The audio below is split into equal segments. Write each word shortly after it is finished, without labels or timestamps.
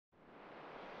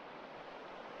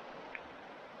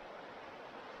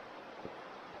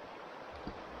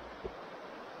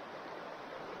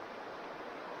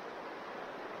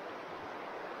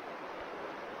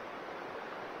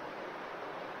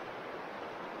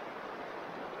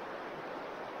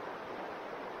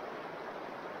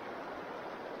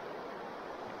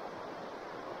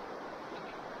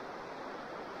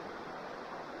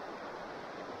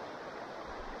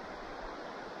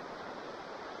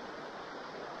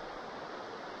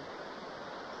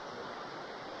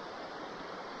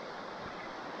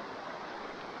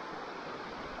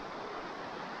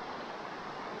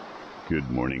Good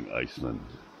morning, Iceland.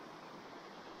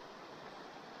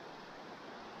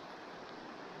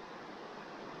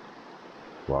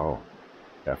 Wow,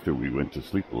 after we went to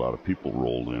sleep, a lot of people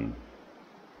rolled in.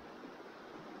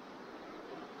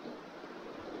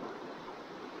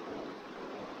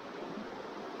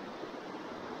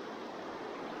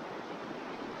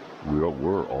 We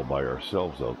were all by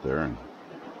ourselves out there, and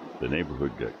the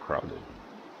neighborhood got crowded.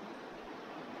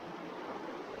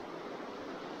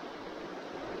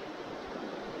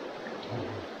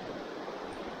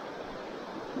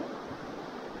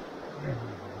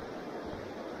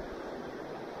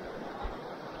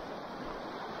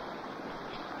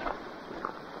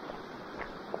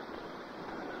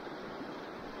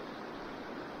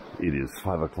 It is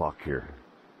 5 o'clock here.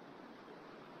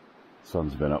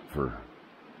 Sun's been up for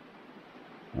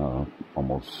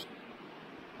almost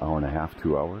an hour and a half,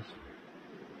 2 hours.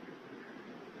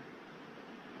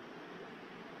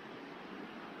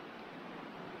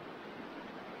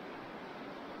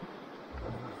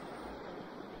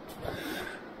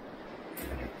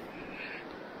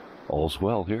 All's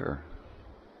well here.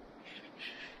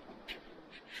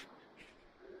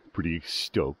 Pretty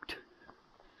stoked.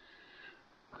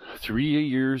 3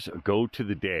 years ago to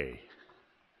the day,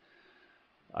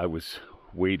 I was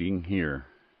waiting here.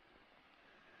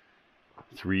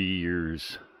 3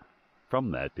 years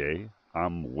from that day,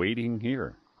 I'm waiting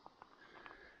here.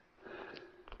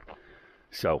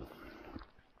 So,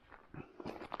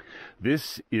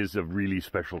 this is a really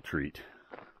special treat.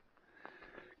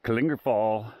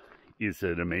 Kerlingarfjoll is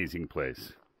an amazing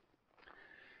place.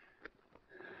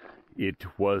 It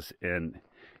was an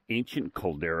ancient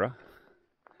caldera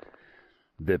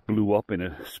that blew up in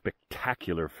a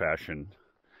spectacular fashion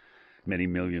many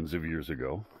millions of years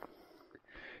ago.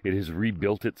 It has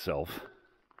rebuilt itself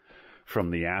from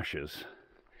the ashes,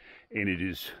 and it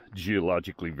is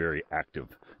geologically very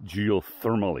active,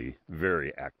 geothermally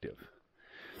very active.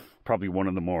 Probably one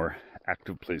of the more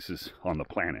active places on the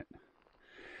planet.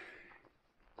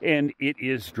 And it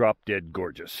is drop dead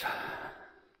gorgeous.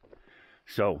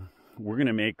 So we're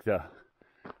gonna make the,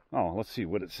 let's see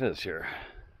what it says here.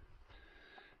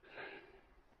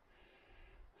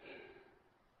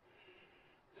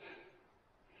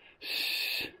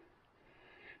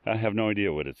 I have no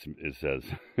idea what it says.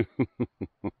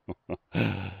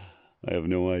 I have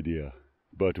no idea,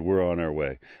 but we're on our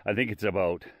way. I think it's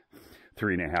about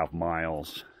 3.5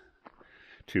 miles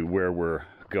to where we're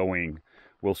going.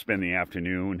 We'll spend the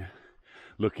afternoon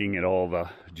looking at all the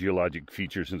geologic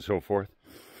features and so forth,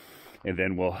 and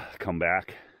then we'll come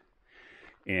back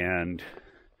and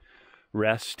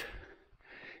rest.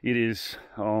 It is,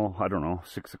 I don't know,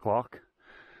 6 o'clock,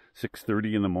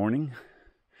 6:30 in the morning.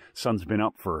 Sun's been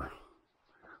up for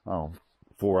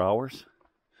 4 hours,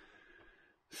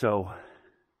 so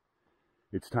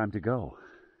it's time to go.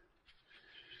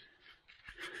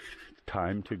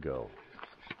 Time to go.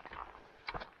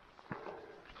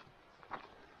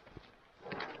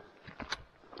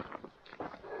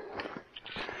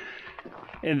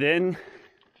 And then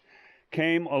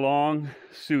came along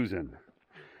Susan.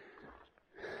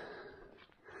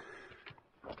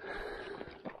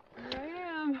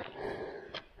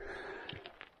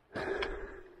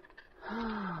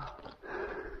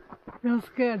 Feels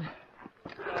good.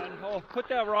 Oh, put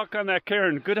that rock on that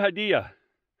cairn. Good idea.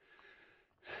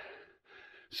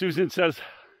 Susan says,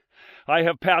 I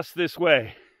have passed this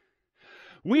way.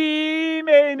 We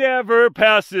may never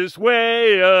pass this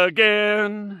way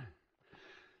again.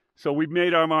 So we've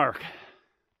made our mark.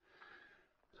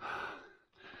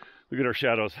 Look at our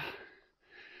shadows.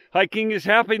 Hiking is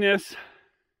happiness.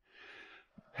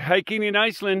 Hiking in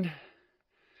Iceland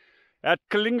at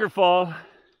Kerlingarfjoll.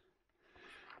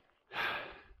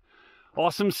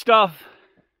 Awesome stuff.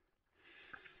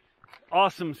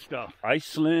 Awesome stuff.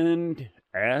 Iceland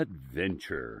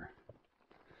adventure.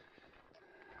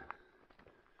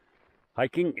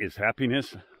 Hiking is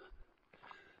happiness.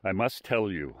 I must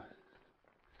tell you,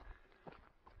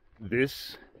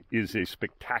 this is a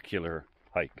spectacular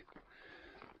hike.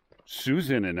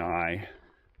 Susan and I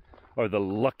are the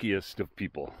luckiest of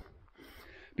people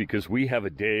because we have a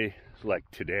day like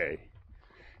today.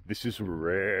 This is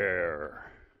rare.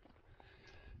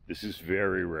 This is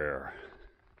very rare.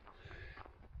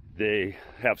 They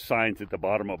have signs at the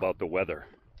bottom about the weather.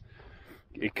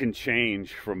 It can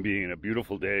change from being a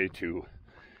beautiful day to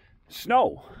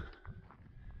snow.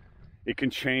 It can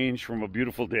change from a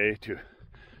beautiful day to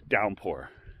downpour.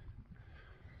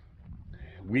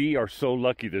 We are so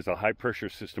lucky there's a high pressure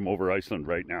system over Iceland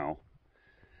right now.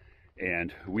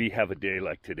 And we have a day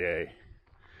like today,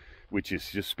 which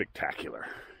is just spectacular.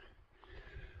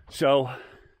 So,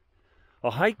 a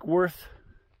hike worth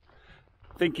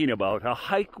thinking about a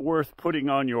hike worth putting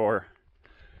on your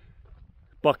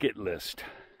bucket list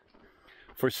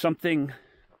for something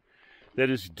that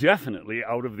is definitely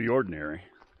out of the ordinary.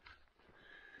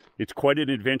 It's quite an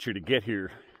adventure to get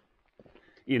here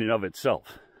in and of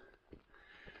itself.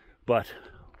 But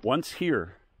once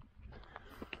here,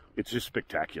 it's just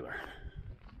spectacular.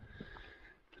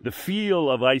 The feel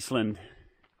of Iceland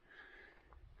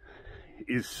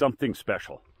is something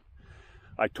special.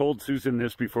 I told Susan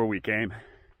this before we came,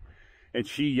 and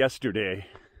she yesterday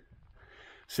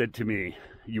said to me,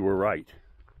 "You were right.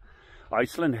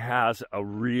 Iceland has a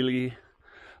really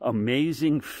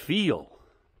amazing feel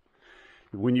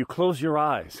when you close your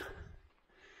eyes,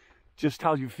 just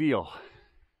how you feel."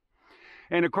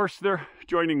 And of course, they're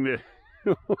joining the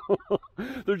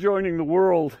they're joining the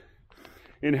world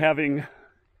in having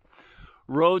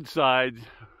roadsides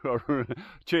or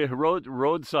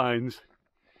road signs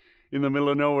in the middle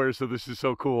of nowhere. So this is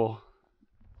so cool.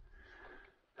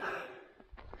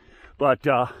 But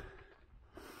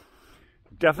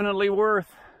definitely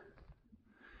worth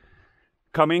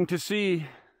coming to see.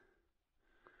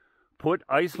 Put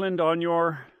Iceland on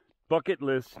your bucket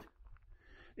list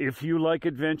if you like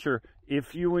adventure,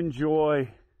 if you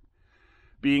enjoy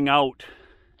being out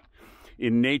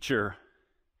in nature.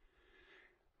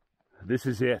 This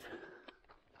is it.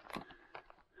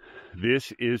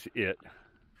 This is it.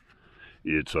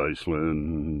 It's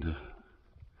Iceland.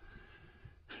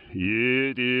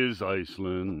 It is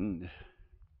Iceland.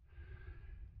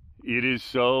 It is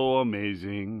so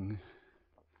amazing.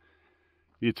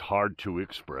 It's hard to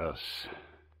express.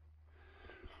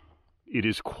 It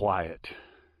is quiet.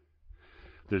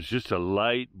 There's just a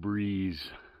light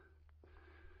breeze.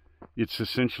 It's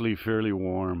essentially fairly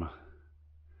warm.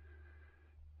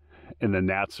 And the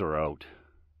gnats are out,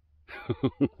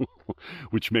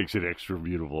 which makes it extra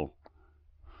beautiful.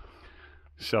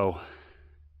 So,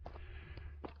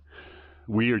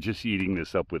 we are just eating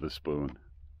this up with a spoon.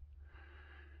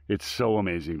 It's so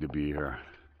amazing to be here.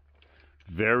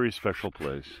 Very special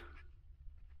place.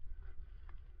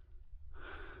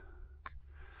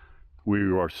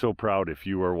 We are so proud if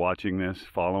you are watching this,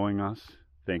 following us.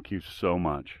 Thank you so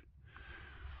much.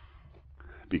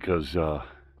 Because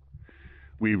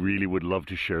we really would love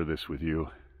to share this with you.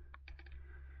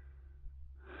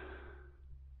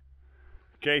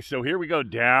 Okay, so here we go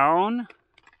down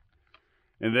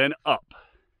and then up.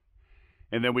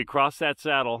 And then we cross that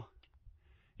saddle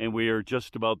and we are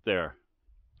just about there.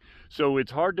 So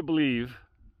it's hard to believe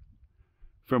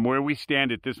from where we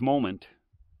stand at this moment,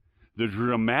 the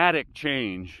dramatic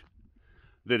change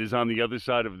that is on the other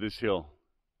side of this hill.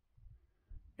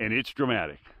 And it's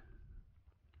dramatic.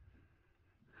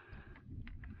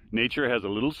 Nature has a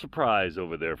little surprise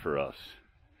over there for us.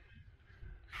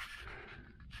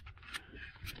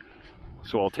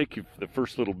 So I'll take you for the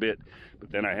first little bit,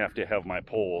 but then I have to have my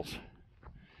poles.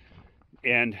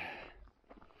 And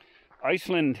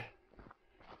Iceland,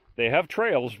 they have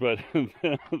trails, but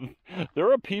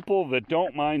there are people that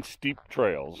don't mind steep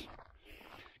trails,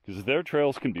 because their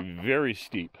trails can be very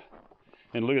steep.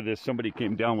 And look at this, somebody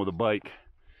came down with a bike.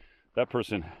 That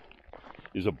person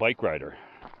is a bike rider,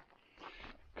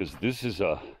 because this is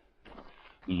a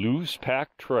loose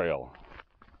pack trail.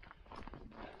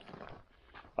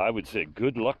 I would say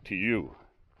good luck to you,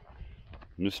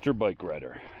 Mr. Bike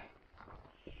Rider.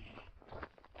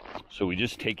 So we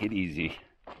just take it easy.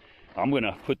 I'm going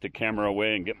to put the camera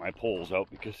away and get my poles out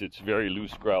because it's very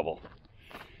loose gravel.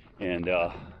 And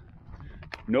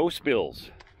no spills.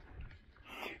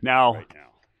 Now,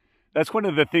 that's one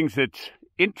of the things that's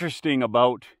interesting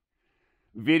about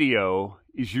video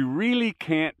is you really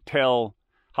can't tell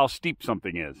how steep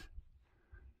something is.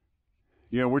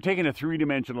 You know, we're taking a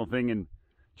three-dimensional thing and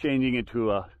changing it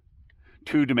to a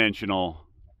two-dimensional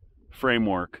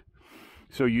framework,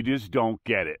 so you just don't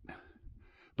get it.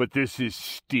 But this is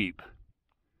steep.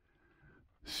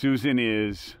 Susan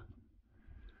is,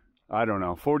 I don't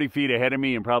know, 40 feet ahead of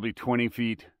me and probably 20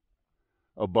 feet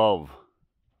above.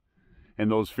 And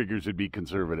those figures would be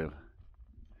conservative.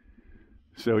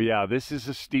 So yeah, this is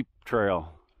a steep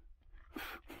trail.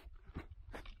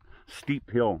 Steep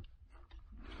hill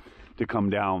to come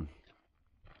down.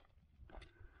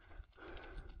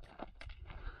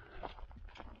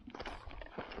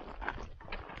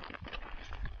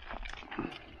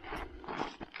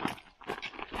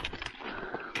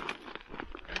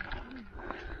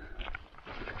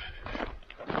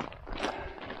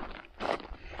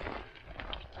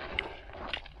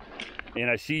 And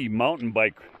I see mountain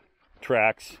bike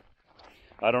tracks.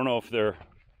 I don't know if they're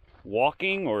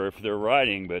walking or if they're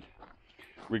riding, but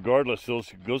regardless,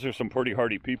 those are some pretty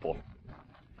hardy people.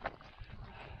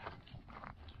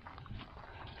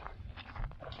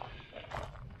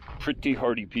 pretty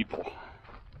hardy people.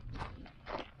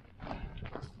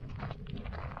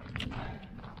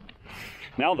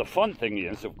 Now the fun thing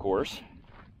is, of course,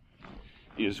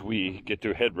 is we get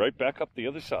to head right back up the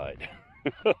other side.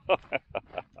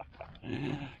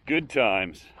 Good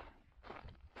times.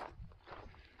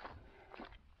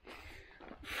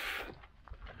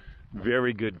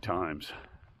 Very good times.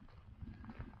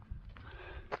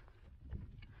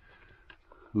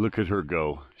 Look at her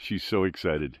go. She's so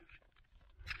excited.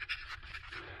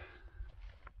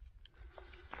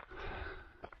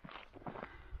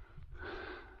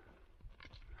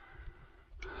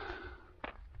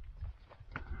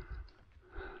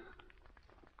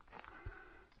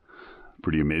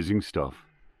 Pretty amazing stuff.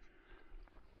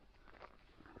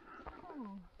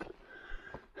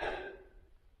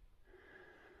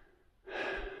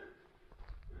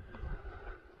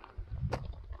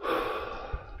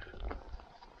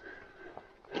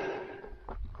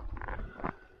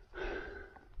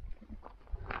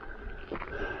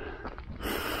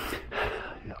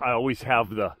 I always have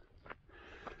the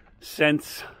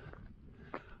sense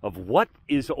of what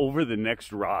is over the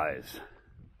next rise.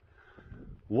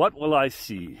 What will I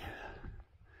see?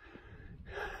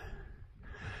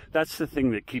 That's the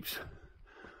thing that keeps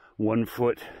one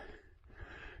foot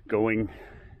going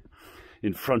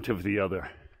in front of the other.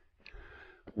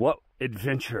 What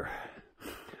adventure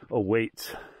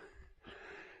awaits?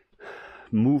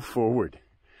 Move forward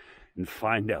and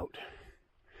find out.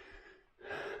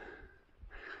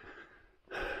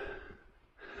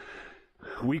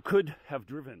 We could have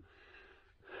driven.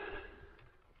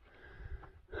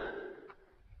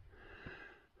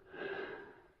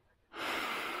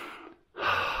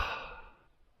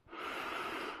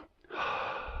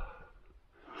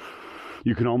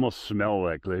 You can almost smell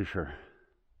that glacier.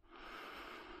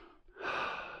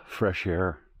 Fresh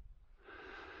air.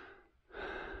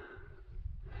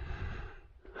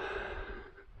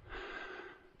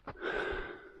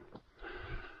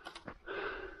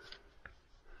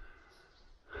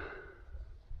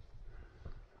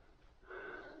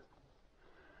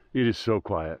 It is so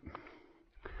quiet.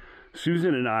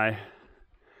 Susan and I,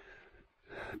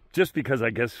 just because I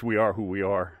guess we are who we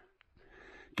are,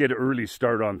 get an early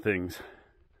start on things.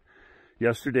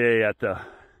 Yesterday at the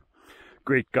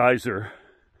Great Geyser,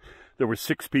 there were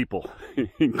 6 people,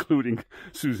 including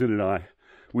Susan and I.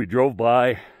 We drove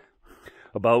by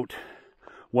about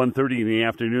 1:30 in the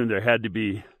afternoon. There had to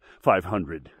be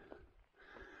 500.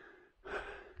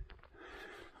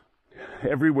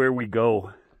 Everywhere we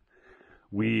go,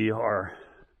 we are,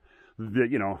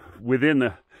 within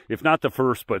the, if not the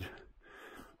first, but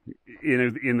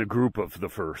in the group of the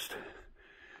first.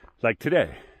 Like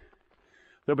today,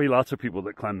 there'll be lots of people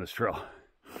that climb this trail,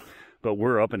 but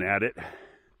we're up and at it.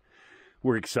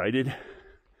 We're excited,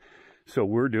 so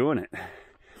we're doing it.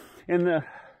 And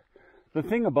the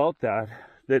thing about that,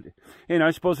 and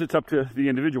I suppose it's up to the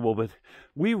individual, but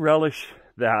we relish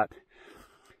that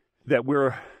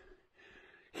we're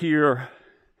here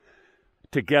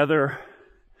together,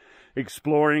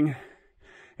 exploring,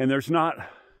 and there's not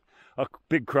a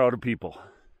big crowd of people.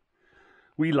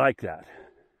 We like that.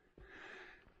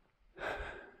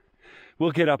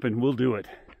 We'll get up and we'll do it.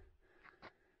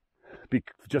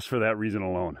 Just for that reason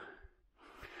alone.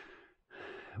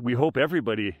 We hope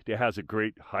everybody has a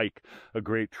great hike, a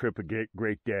great trip, a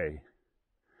great day.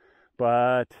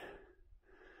 But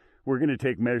we're going to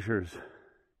take measures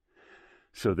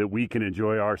so that we can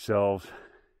enjoy ourselves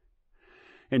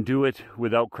and do it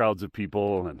without crowds of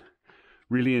people and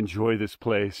really enjoy this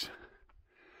place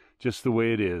just the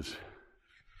way it is,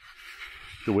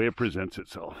 the way it presents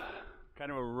itself. Kind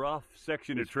of a rough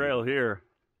section of trail here.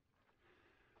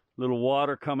 Little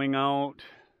water coming out,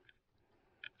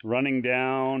 running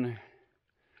down,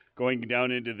 going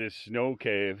down into this snow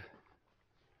cave.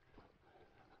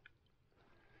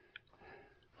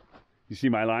 You see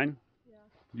my line? Yeah.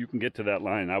 You can get to that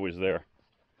line. I was there.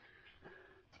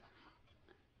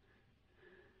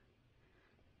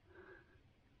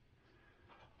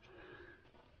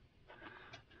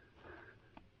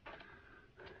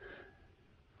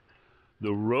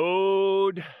 The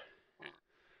road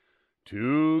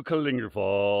to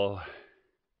Kerlingarfjoll.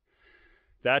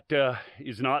 That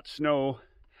is not snow,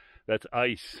 that's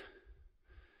ice.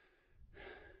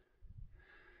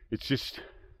 It's just,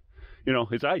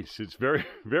 it's ice. It's very,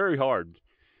 very hard.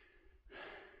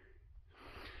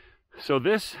 So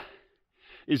this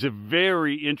is a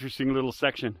very interesting little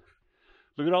section.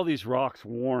 Look at all these rocks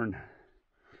worn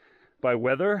by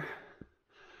weather,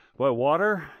 by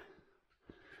water.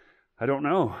 I don't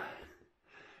know.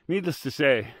 Needless to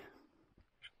say,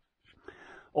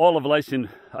 all of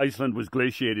Iceland was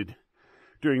glaciated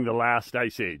during the last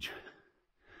ice age.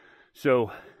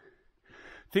 So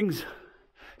things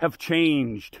have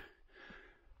changed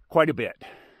quite a bit.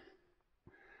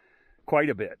 Quite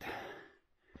a bit.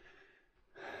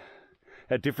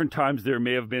 At different times there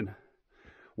may have been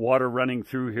water running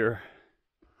through here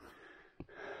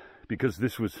because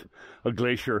this was a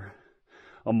glacier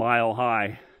a mile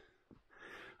high.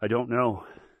 I don't know.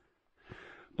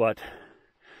 But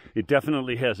it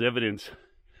definitely has evidence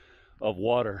of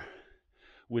water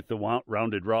with the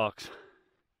rounded rocks.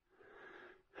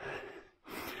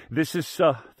 This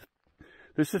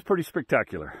is pretty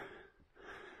spectacular,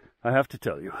 I have to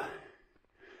tell you.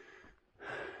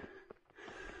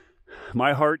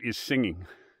 My heart is singing.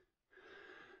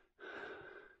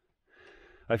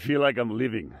 I feel like I'm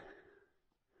living.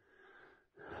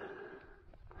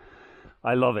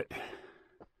 I love it.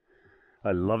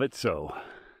 I love it so.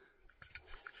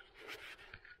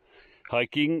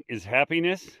 Hiking is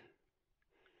happiness,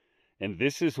 and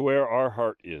this is where our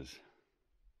heart is.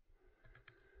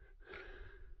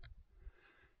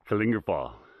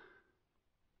 Kerlingarfjoll.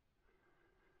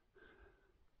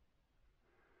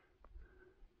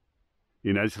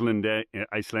 In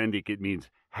Icelandic, it means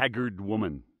haggard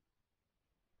woman.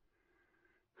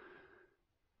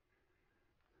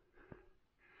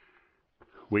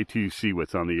 Wait till you see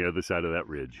what's on the other side of that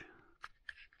ridge.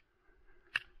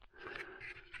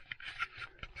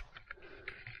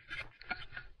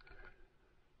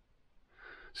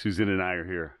 Susan and I are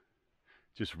here,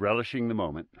 just relishing the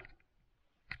moment.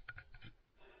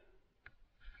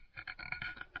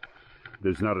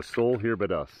 There's not a soul here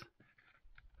but us.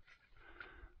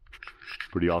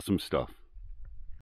 Pretty awesome stuff.